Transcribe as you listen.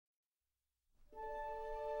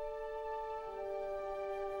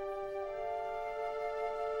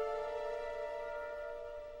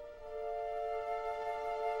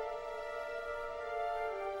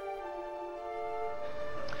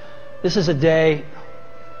This is a day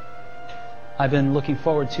I've been looking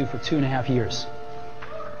forward to for 2.5 years.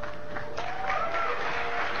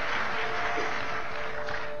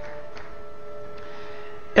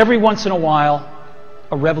 Every once in a while,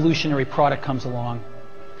 a revolutionary product comes along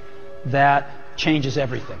that changes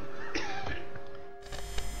everything.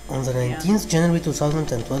 On the 19th January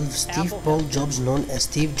 2012, Steve Paul Jobs, known as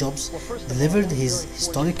Steve Jobs, delivered his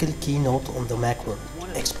historical keynote on the Macworld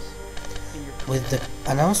Expo with the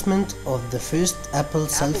announcement of the first Apple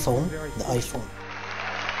cell phone, the iPhone.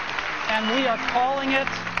 And we are calling it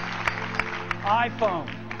iPhone.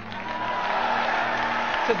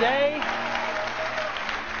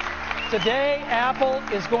 Today, Apple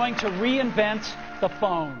is going to reinvent the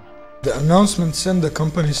phone. The announcement sent the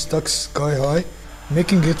company's stocks sky high,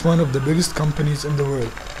 making it one of the biggest companies in the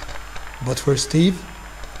world. But for Steve,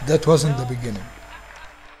 that wasn't the beginning.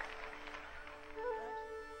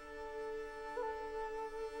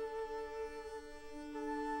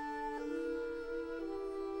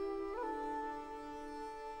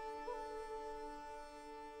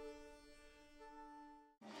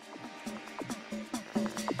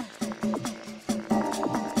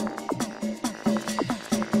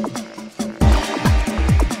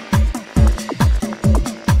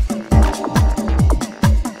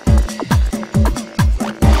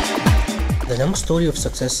 The long story of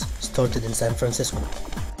success started in San Francisco.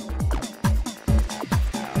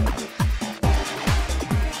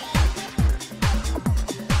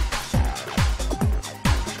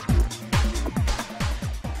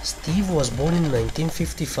 Steve was born in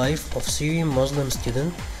 1955 of Syrian Muslim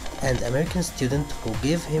student and American student who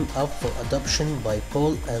gave him up for adoption by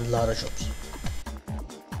Paul and Lara Jobs.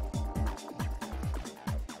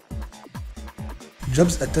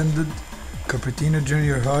 Jobs attended Cupertino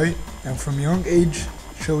Junior High and from young age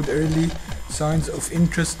showed early signs of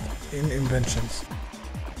interest in inventions.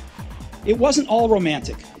 It wasn't all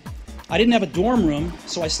romantic. I didn't have a dorm room,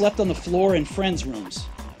 so I slept on the floor in friends' rooms.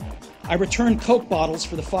 I returned Coke bottles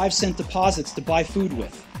for the 5-cent deposits to buy food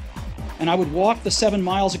with. And I would walk the 7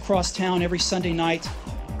 miles across town every Sunday night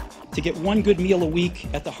to get one good meal a week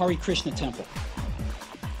at the Hare Krishna temple.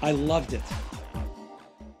 I loved it.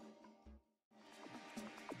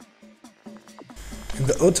 In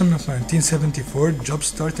the autumn of 1974, Jobs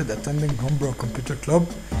started attending Homebrew Computer Club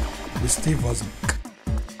with Steve Wozniak.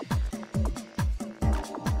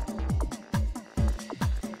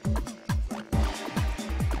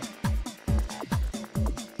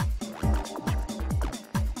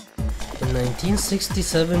 In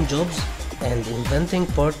 1967, Jobs and inventing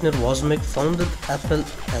partner Wozniak founded Apple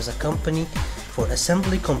as a company for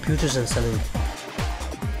assembling computers and selling them.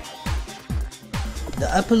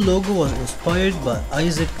 The Apple logo was inspired by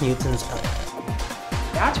Isaac Newton's apple.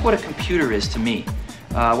 That's what a computer is to me.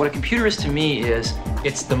 What a computer is to me is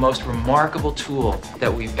it's the most remarkable tool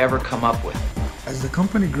that we've ever come up with. As the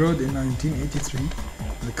company grew in 1983,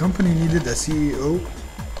 the company needed a CEO.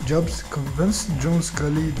 Jobs convinced John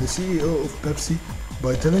Scully, the CEO of Pepsi,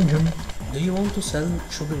 by telling him, "Do you want to sell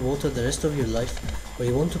sugar water the rest of your life, or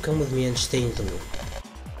you want to come with me and stay in the world?"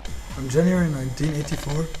 On January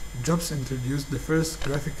 1984, Jobs introduced the first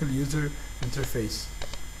graphical user interface,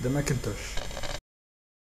 the Macintosh.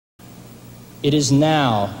 It is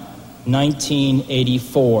now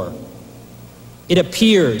 1984. It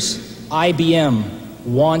appears IBM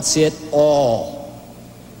wants it all.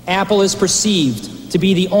 Apple is perceived to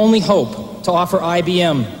be the only hope to offer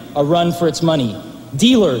IBM a run for its money.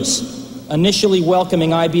 Dealers, initially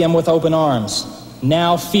welcoming IBM with open arms,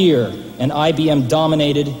 now fear an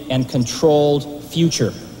IBM-dominated and controlled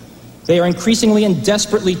future. They are increasingly and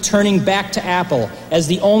desperately turning back to Apple as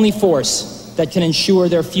the only force that can ensure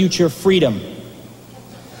their future freedom.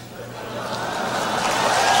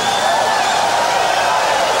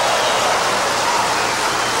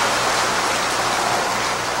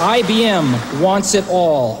 IBM wants it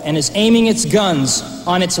all and is aiming its guns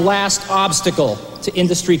on its last obstacle to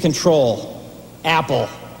industry control, Apple.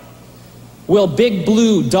 Will Big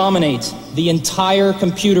Blue dominate the entire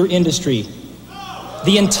computer industry?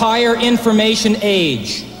 The entire information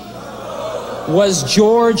age? Was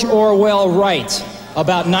George Orwell right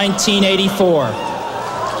about 1984?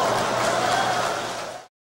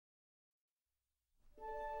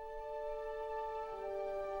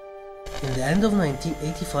 In the end of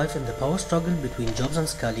 1985, in the power struggle between Jobs and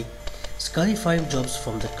Scully, Scully fired Jobs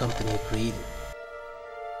from the company he created.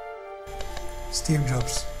 Steve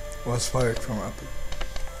Jobs was fired from Apple.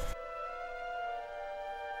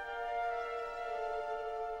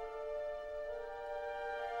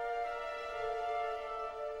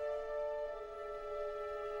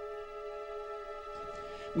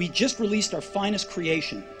 We just released our finest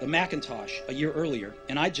creation, the Macintosh, a year earlier,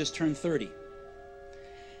 and I just turned 30.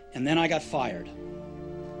 And then I got fired.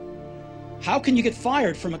 How can you get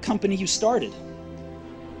fired from a company you started?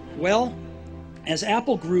 Well, as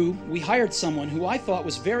Apple grew, we hired someone who I thought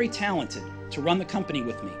was very talented to run the company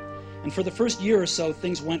with me. And for the first year or so,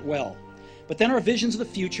 things went well. But then our visions of the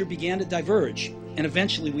future began to diverge, and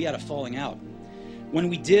eventually we had a falling out. When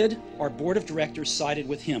we did, our board of directors sided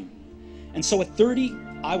with him. And so at 30,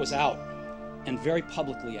 I was out, and very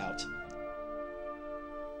publicly out.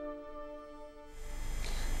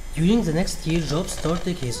 During the next year, Jobs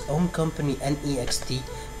started his own company, NEXT,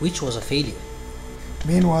 which was a failure.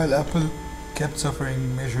 Meanwhile, Apple kept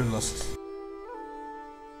suffering major losses.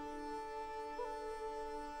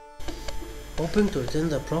 Hoping to return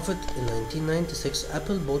the profit, in 1996,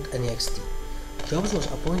 Apple bought NEXT. Jobs was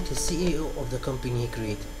appointed CEO of the company he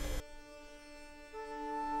created.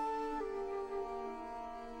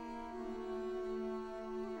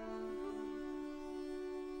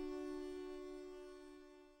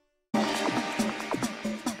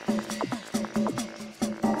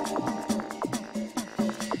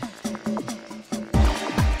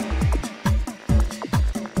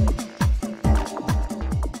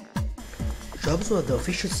 Jobs was the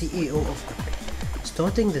official CEO of Apple,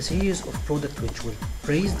 starting the series of products which will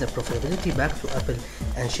raise the profitability back to Apple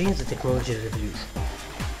and change the technology revolution.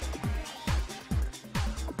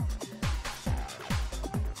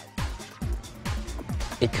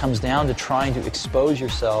 It comes down to trying to expose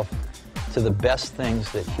yourself to the best things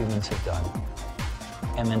that humans have done,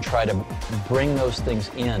 and then try to bring those things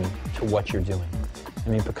in to what you're doing. I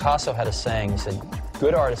mean, Picasso had a saying, he said,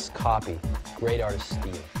 good artists copy, great artists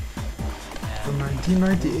steal. From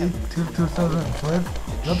 1998 till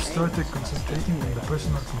 2005, Jobs started concentrating on the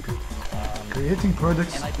personal computer, creating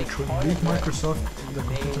products which would beat Microsoft in the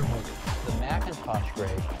computer market. The Macintosh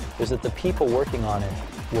grade was that the people working on it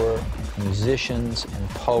were musicians and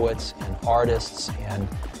poets and artists and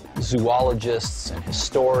zoologists and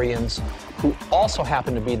historians who also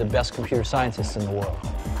happened to be the best computer scientists in the world.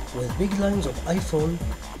 With big lines of iPhone,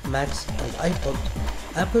 Macs, and iPod,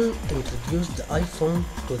 Apple introduced the iPhone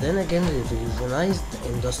to then again revolutionize the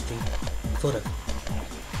industry forever.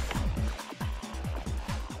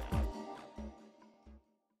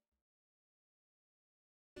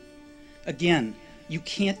 Again, you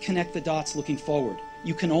can't connect the dots looking forward.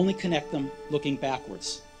 You can only connect them looking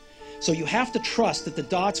backwards. So you have to trust that the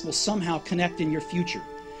dots will somehow connect in your future.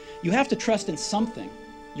 You have to trust in something,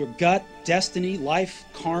 your gut, destiny, life,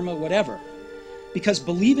 karma, whatever. Because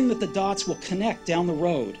believing that the dots will connect down the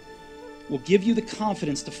road will give you the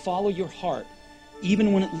confidence to follow your heart,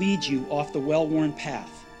 even when it leads you off the well-worn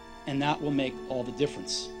path. And that will make all the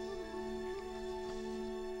difference.